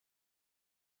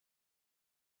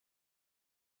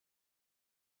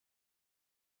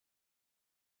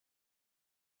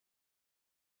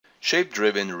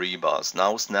Shape-driven rebars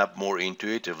now snap more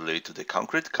intuitively to the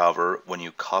concrete cover when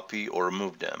you copy or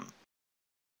move them.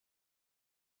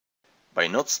 By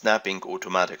not snapping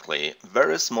automatically,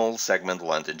 very small segment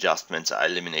length adjustments are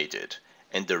eliminated,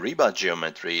 and the rebar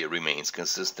geometry remains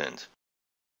consistent.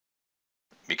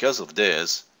 Because of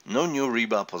this, no new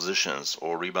rebar positions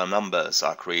or rebar numbers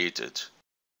are created.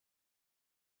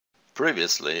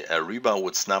 Previously, a rebar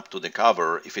would snap to the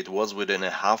cover if it was within a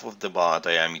half of the bar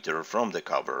diameter from the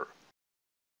cover.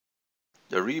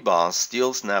 The rebars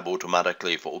still snap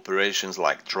automatically for operations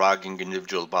like dragging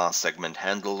individual bar segment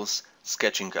handles,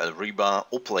 sketching a rebar,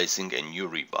 or placing a new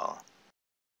rebar.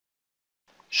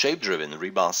 Shape-driven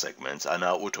rebar segments are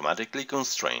now automatically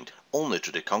constrained only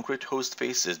to the concrete host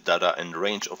faces that are in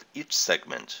range of each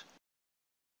segment.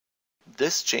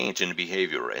 This change in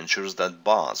behavior ensures that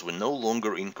bars will no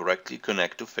longer incorrectly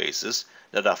connect to faces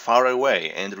that are far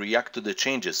away and react to the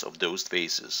changes of those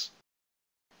faces.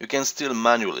 You can still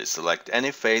manually select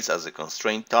any face as a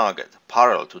constrained target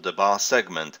parallel to the bar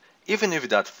segment, even if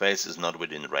that face is not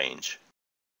within range.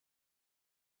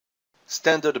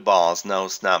 Standard bars now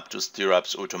snap to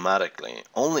stirrups automatically,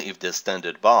 only if the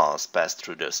standard bars pass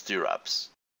through the stirrups.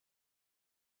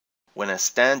 When a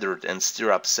standard and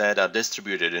stirrup set are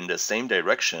distributed in the same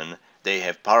direction, they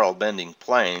have parallel bending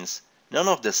planes, none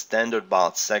of the standard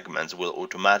bar segments will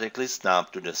automatically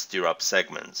snap to the stirrup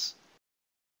segments.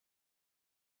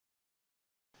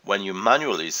 When you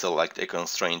manually select a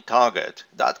constraint target,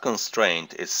 that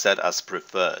constraint is set as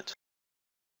preferred.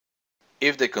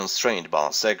 If the constraint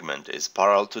bar segment is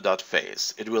parallel to that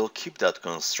face, it will keep that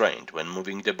constraint when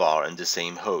moving the bar in the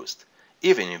same host,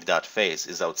 even if that face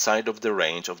is outside of the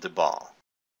range of the bar.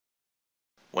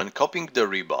 When copying the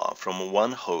rebar from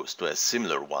one host to a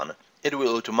similar one, it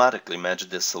will automatically match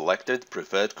the selected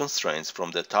preferred constraints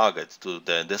from the target to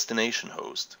the destination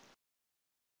host.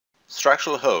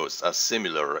 Structural hosts are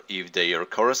similar if their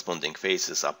corresponding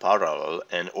faces are parallel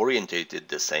and orientated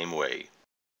the same way.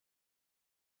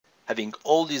 Having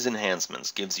all these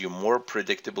enhancements gives you more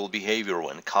predictable behavior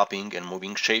when copying and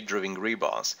moving shape-driven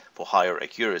rebars for higher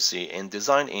accuracy and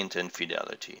design intent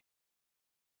fidelity.